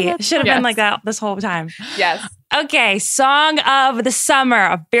should be. It should have been like that this whole time. Yes. Okay, Song of the Summer,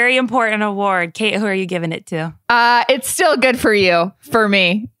 a very important award. Kate, who are you giving it to? It's still Good For You for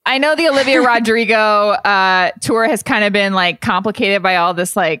me. I know the Olivia Rodrigo tour has kind of been like complicated by all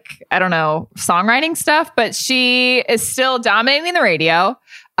this like, I don't know, songwriting stuff, but she is still dominating the radio.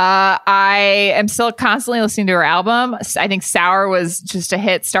 I am still constantly listening to her album. I think Sour was just a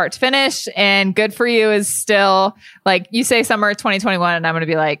hit start to finish, and Good For You is still like, you say summer 2021 and I'm going to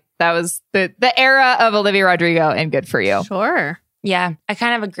be like, that was the era of Olivia Rodrigo and Good For You. Sure. Yeah, I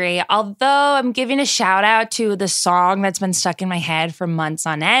kind of agree. Although I'm giving a shout out to the song that's been stuck in my head for months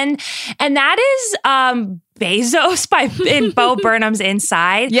on end. And that is Bezos by Bo Burnham's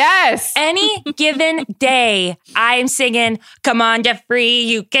Inside. Yes. Any given day, I'm singing, come on, Jeffrey,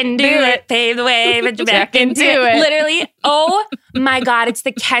 you can do it. Pave the way, but you're back into it. Literally, oh my God, it's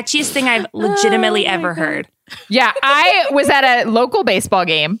the catchiest thing I've legitimately ever heard. Yeah, I was at a local baseball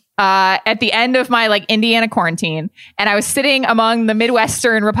game at the end of my like Indiana quarantine, and I was sitting among the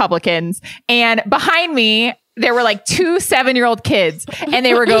Midwestern Republicans, and behind me there were like 2 7-year-old kids, and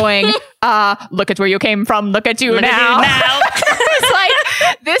they were going, look at where you came from, look at you now. At you now. It's like,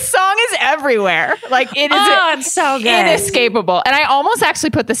 This song is everywhere. Like it is it's so good. Inescapable. And I almost actually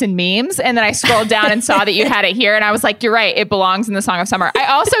put this in memes, and then I scrolled down and saw that you had it here, and I was like, you're right, it belongs in the Song of Summer. I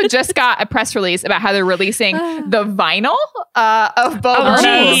also just got a press release about how they're releasing the vinyl of Bo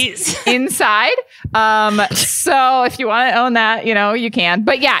Burnham's Inside. So if you want to own that, you can.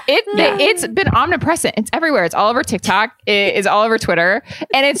 But yeah, it's been omnipresent. It's everywhere. It's all over TikTok. It is all over Twitter.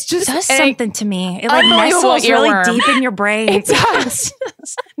 And it's just it does something to me. It like nestles really deep in your brain. It does.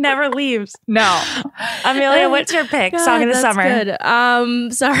 Never leaves. No. Amelia, what's your pick? Song of the Summer.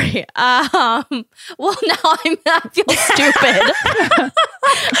 Good. Sorry. Well, now I feel stupid.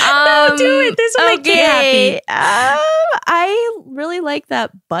 No, do it. This will make me happy. I really like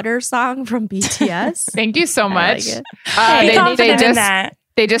that Butter song from BTS. Thank you so much.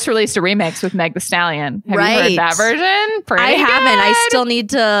 They just released a remix with Meg Thee Stallion. Have you heard that version? I haven't. I still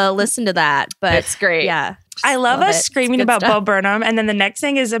need to listen to that, but it's great. Yeah. I love us screaming about Bo Burnham, and then the next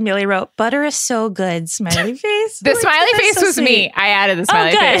thing is Amelia wrote, "Butter is so good." Smiley face. The smiley face was sweet. Me. I added the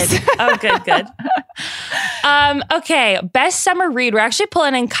smiley face. Oh, good. Okay, best summer read. We're actually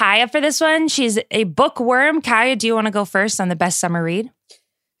pulling in Kaya for this one. She's a bookworm. Kaya, do you want to go first on the best summer read?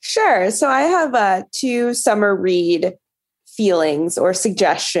 Sure. So I have 2 summer read feelings or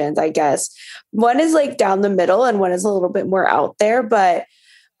suggestions, I guess. One is like down the middle, and one is a little bit more out there, but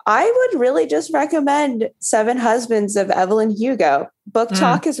I would really just recommend 7 Husbands of Evelyn Hugo. Book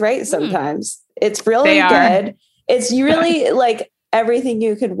talk is right sometimes. It's really good. It's really like everything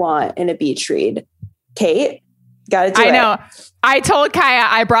you could want in a beach read. Kate, got to do it. I know. I told Kaya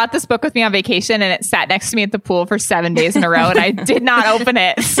I brought this book with me on vacation, and it sat next to me at the pool for 7 days in a row, and I did not open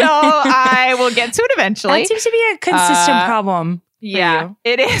it. So I will get to it eventually. That seems to be a consistent problem. Yeah,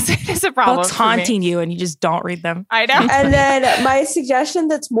 it is. It is a problem. Books haunting you, and you just don't read them. I know. And then my suggestion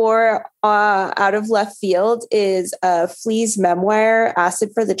that's more out of left field is Flea's memoir,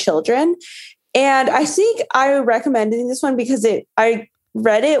 Acid for the Children. And I think I'm recommending this one because I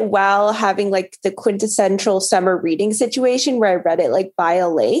read it while having like the quintessential summer reading situation where I read it like by a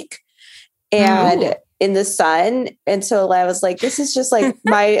lake and in the sun. And so I was like, this is just like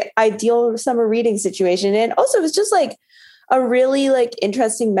my ideal summer reading situation. And also it was just like a really like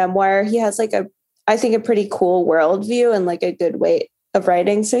interesting memoir. He has like I think a pretty cool worldview and like a good way of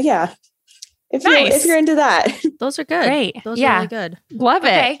writing. So yeah, if you're into that, those are good. Great. Those are really good. Love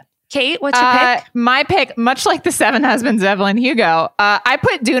it. Kate, what's your pick? My pick, much like the 7 Husbands of Evelyn Hugo, I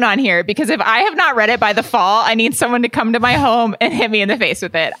put Dune on here because if I have not read it by the fall, I need someone to come to my home and hit me in the face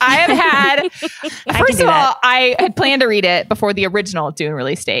with it. I have had, first of all, I had planned to read it before the original Dune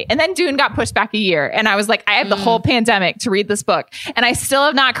release date. And then Dune got pushed back a year. And I was like, I have the whole pandemic to read this book. And I still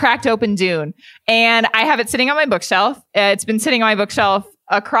have not cracked open Dune. And I have it sitting on my bookshelf. It's been sitting on my bookshelf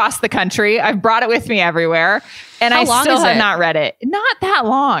across the country. I've brought it with me everywhere, and I still have not read it. Not that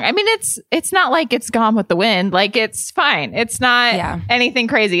long. I mean, it's not like it's Gone with the Wind. Like it's fine. It's not anything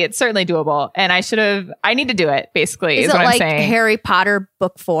crazy. It's certainly doable. And I need to do it. Basically, is what I'm saying. Like Harry Potter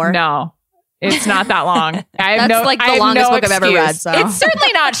book 4? No, it's not that long. That's like the longest book I've ever read. So it's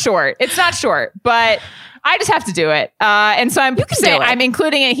certainly not short. It's not short, but I just have to do it. And so I'm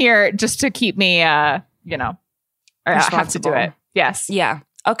including it here just to keep me, I have to do it. Yes. Yeah.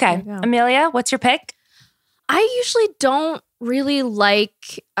 Okay. Amelia, what's your pick? I usually don't really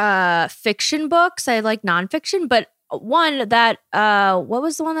like fiction books. I like nonfiction, but one that what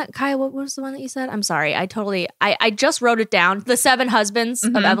was the one that Kaya? What was the one that you said? I'm sorry. I just wrote it down. The 7 Husbands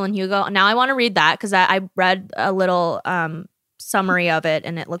of Evelyn Hugo. Now I want to read that because I read a little summary of it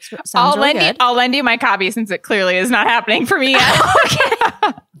and it sounds really good. I'll lend you my copy since it clearly is not happening for me yet.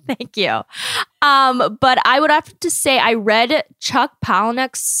 Okay. Thank you. But I would have to say I read Chuck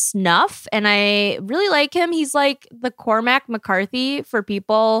Palahniuk's Snuff and I really like him. He's like the Cormac McCarthy for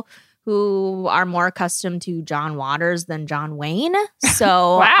people who are more accustomed to John Waters than John Wayne.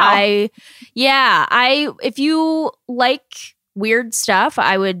 So wow. If you like weird stuff,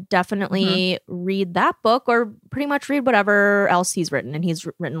 I would definitely read that book or pretty much read whatever else he's written. And he's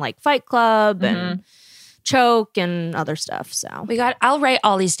written like Fight Club and Choke and other stuff. So I'll write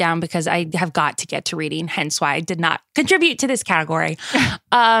all these down because I have got to get to reading, hence why I did not contribute to this category.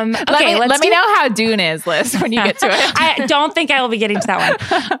 Okay, let me know how Dune is, Liz, when you get to it. I don't think I will be getting to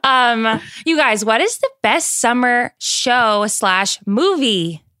that one. You guys, what is the best summer show /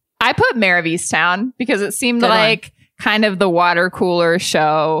 movie? I put Mare of Easttown because it seemed like kind of the water cooler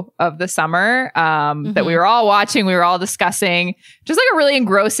show of the summer that we were all watching, we were all discussing, just like a really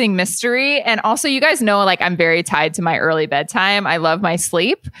engrossing mystery. And also, you guys know, like, I'm very tied to my early bedtime. I love my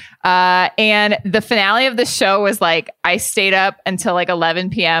sleep. And the finale of the show was like, I stayed up until like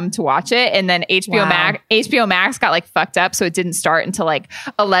 11 p.m. to watch it. And then HBO Max got like fucked up. So it didn't start until like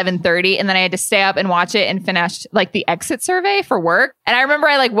 11:30. And then I had to stay up and watch it and finish like the exit survey for work. And I remember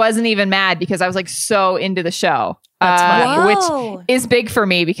I like wasn't even mad because I was like so into the show. Which is big for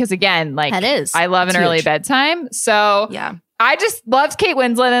me because, again, like, that is. I love an early bedtime. So yeah, I just loved Kate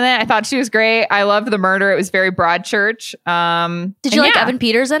Winslet in it. I thought she was great. I loved the murder. It was very Broadchurch. Did you like Evan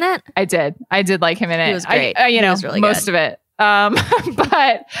Peters in it? I did. I did like him in it. He was great. He was really most good. Of it.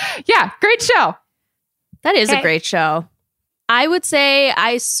 But yeah, great show. That is a great show. I would say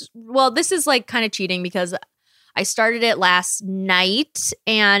this is like kind of cheating because I started it last night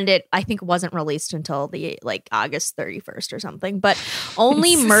and I think it wasn't released until the like August 31st or something, but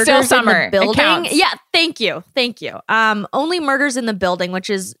Only Murders in the Building. Yeah. Thank you. Only Murders in the Building, which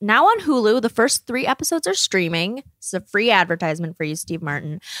is now on Hulu. The first 3 episodes are streaming. It's a free advertisement for you, Steve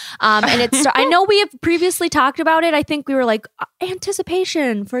Martin. And it's, I know we have previously talked about it. I think we were like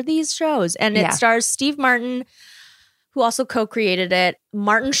anticipation for these shows, and it stars Steve Martin, who also co-created it,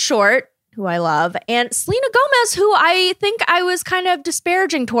 Martin Short, who I love, and Selena Gomez, who I think I was kind of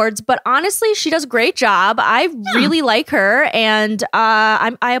disparaging towards, but honestly, she does a great job. I really like her, and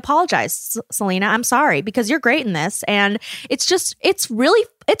I apologize, Selena. I'm sorry, because you're great in this, and it's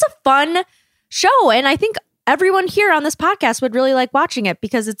a fun show, and I think everyone here on this podcast would really like watching it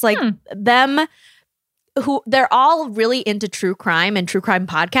because it's like them who they're all really into true crime and true crime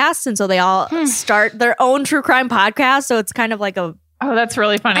podcasts, and so they all start their own true crime podcast. So it's kind of like oh, that's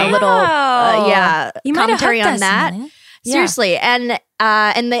really funny. A little, you commentary on that. Seriously. And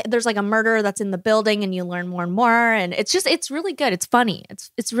there's like a murder that's in the building and you learn more and more. And it's really good. It's funny.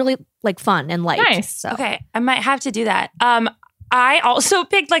 It's really like fun and light. Nice. So. Okay. I might have to do that. I also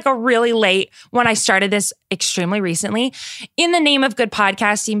picked like a really late when I started this extremely recently in the name of good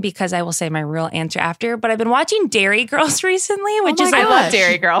podcasting, because I will say my real answer after, but I've been watching Dairy Girls recently, which is I love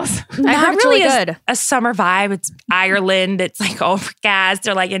Dairy Girls. Not really good. A summer vibe. It's Ireland. It's like overcast.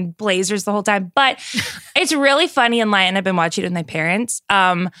 They're like in blazers the whole time, but it's really funny and light. And I've been watching it with my parents.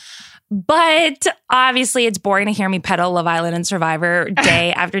 But obviously it's boring to hear me peddle Love Island and Survivor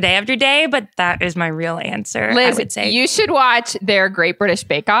day after day after day. But that is my real answer, Liz, I would say. You should watch their Great British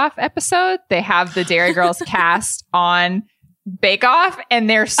Bake Off episode. They have the Dairy Girls cast on Bake Off, and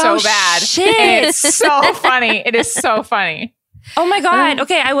they're so bad. Shit. And it's so funny. It is so funny. Oh my God.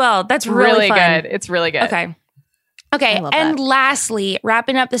 Okay, I will. That's really fun. Good. It's really good. Okay. And lastly,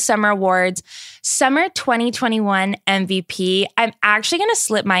 wrapping up the summer awards, summer 2021 MVP. I'm actually going to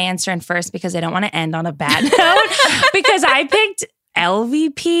slip my answer in first because I don't want to end on a bad note, because I picked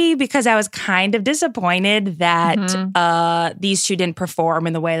LVP because I was kind of disappointed that these two didn't perform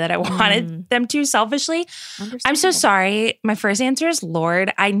in the way that I wanted them to, selfishly. I'm so sorry. My first answer is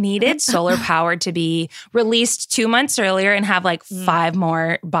Lorde. I needed Solar Power to be released 2 months earlier and have like 5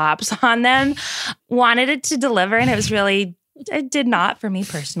 more bops on them. Wanted it to deliver, and it did not for me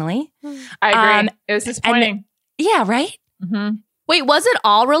personally. I agree. It was disappointing. Yeah, right? Mm-hmm. Wait, was it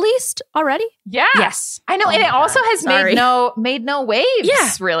all released already? Yeah. Yes. I know. And it also has made no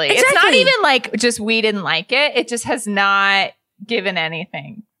waves, really. Exactly. It's not even like just we didn't like it. It just has not given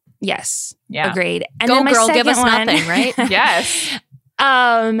anything. Yes. Yeah. Agreed. And Go then my girl, give us one, nothing, right? Yes.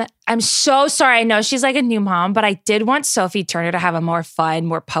 I'm so sorry. I know she's like a new mom, but I did want Sophie Turner to have a more fun,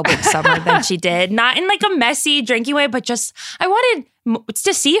 more public summer than she did. Not in like a messy, drinky way, but just I wanted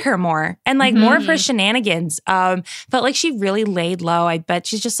to see her more and like more of her shenanigans. Felt like she really laid low. I bet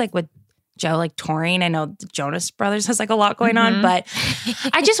she's just like with Joe, like touring. I know the Jonas Brothers has like a lot going on, but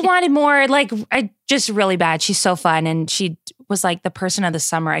I just wanted more. Like, just really bad. She's so fun, and she was like the person of the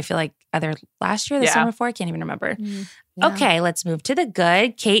summer. I feel like either last year or the summer before. I can't even remember. Yeah. Okay, let's move to the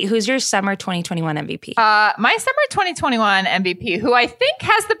good. Kate, who's your summer 2021 MVP? My summer 2021 MVP, who I think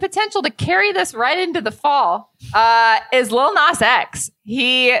has the potential to carry this right into the fall, is Lil Nas X.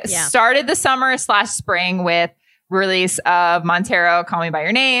 He started the summer/spring with release of Montero, Call Me By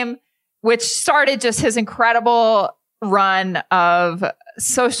Your Name, which started just his incredible run of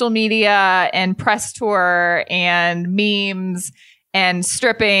social media and press tour and memes and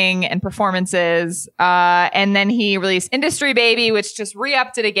stripping and performances. And then he released Industry Baby, which just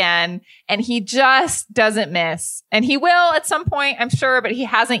re-upped it again. And he just doesn't miss. And he will at some point, I'm sure, but he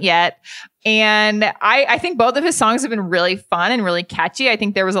hasn't yet. And I think both of his songs have been really fun and really catchy. I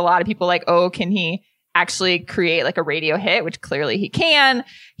think there was a lot of people like, oh, can he actually create like a radio hit, which clearly he can.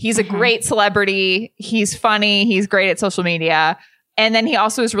 He's a great celebrity. He's funny. He's great at social media. And then he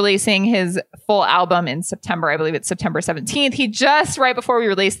also is releasing his full album in September. I believe it's September 17th. He just, right before we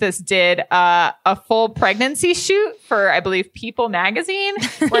released this, did a full pregnancy shoot for, I believe, People magazine,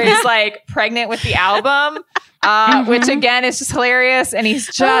 where he's like pregnant with the album, which again is just hilarious. And he's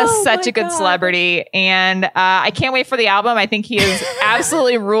just such a good celebrity. And I can't wait for the album. I think he has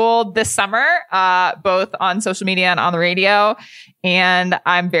absolutely ruled this summer, both on social media and on the radio. And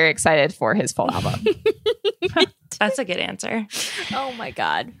I'm very excited for his full album. That's a good answer. Oh my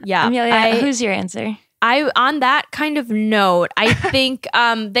God. Yeah. Amelia, who's your answer? On that kind of note, I think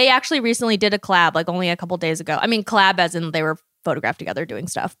they actually recently did a collab like only a couple days ago. I mean, collab as in they were photographed together doing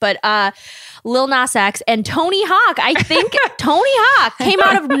stuff. But Lil Nas X and Tony Hawk. I think Tony Hawk came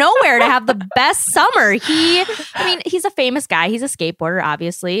out of nowhere to have the best summer. He's a famous guy. He's a skateboarder,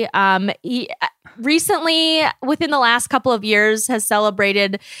 obviously. He recently, within the last couple of years, has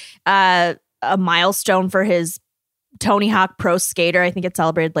celebrated a milestone for his Tony Hawk Pro Skater. I think it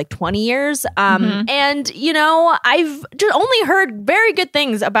celebrated like 20 years. And, you know, I've just only heard very good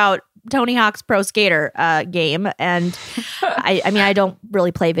things about Tony Hawk's Pro Skater game. And I mean, I don't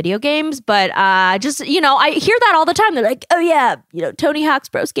really play video games, but just, you know, I hear that all the time. They're like, oh yeah, you know, Tony Hawk's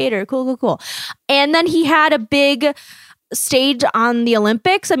Pro Skater. Cool. And then he had a big stage on the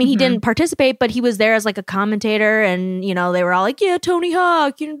Olympics. I mean, he didn't participate, but he was there as like a commentator, and you know, they were all like, yeah, Tony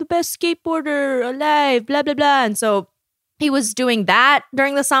Hawk, you know, the best skateboarder alive, blah blah blah. And so he was doing that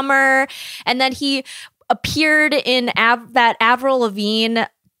during the summer, and then he appeared in that Avril Lavigne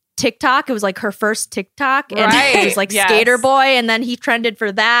TikTok. It was like her first TikTok, and it was like Skater Boy, and then he trended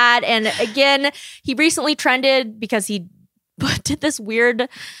for that. And again, he recently trended because he did this weird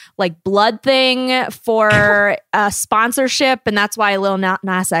like blood thing for a sponsorship, and that's why Lil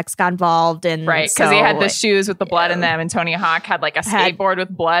Nas X got involved. And because he had the shoes with the blood in them, and Tony Hawk had like a skateboard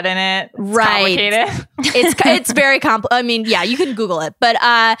with blood in it. It's complicated. It's very complicated. I mean, yeah, you can Google it, but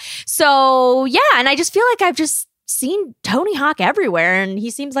so yeah, and I just feel like I've just seen Tony Hawk everywhere, and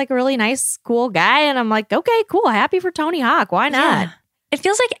he seems like a really nice, cool guy, and I'm like, okay, cool, happy for Tony Hawk. Why not? Yeah. It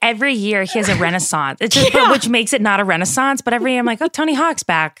feels like every year he has a renaissance. It's just, which makes it not a renaissance, but every year I'm like, oh, Tony Hawk's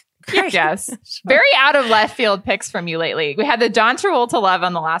back. Yes. Very out of left field picks from you lately. We had the John Travolta love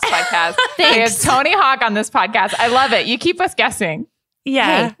on the last podcast. We have Tony Hawk on this podcast. I love it. You keep us guessing.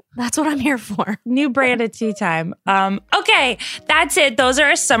 Yeah. Hey, that's what I'm here for. New brand of tea time. Okay, that's it. Those are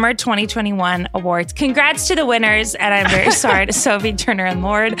our summer 2021 awards. Congrats to the winners, and I'm very sorry to Sophie, Turner, and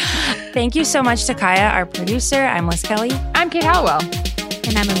Lord. Thank you so much to Kaya, our producer. I'm Liz Kelly. I'm Kate Howell.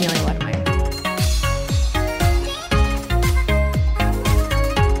 And I'm Amelia Wedemeyer.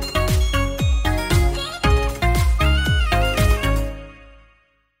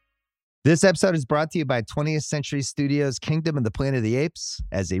 This episode is brought to you by 20th Century Studios' Kingdom of the Planet of the Apes.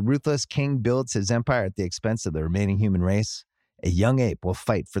 As a ruthless king builds his empire at the expense of the remaining human race, a young ape will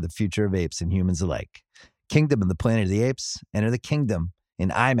fight for the future of apes and humans alike. Kingdom of the Planet of the Apes. Enter the kingdom in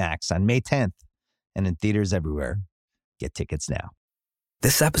IMAX on May 10th and in theaters everywhere. Get tickets now.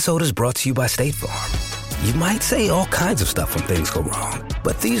 This episode is brought to you by State Farm. You might say all kinds of stuff when things go wrong,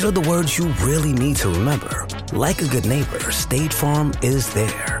 but these are the words you really need to remember. Like a good neighbor, State Farm is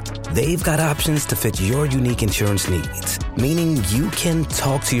there. They've got options to fit your unique insurance needs, meaning you can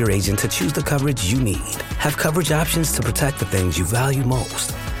talk to your agent to choose the coverage you need, have coverage options to protect the things you value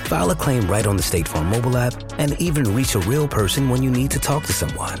most, file a claim right on the State Farm mobile app, and even reach a real person when you need to talk to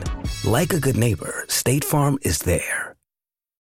someone. Like a good neighbor, State Farm is there.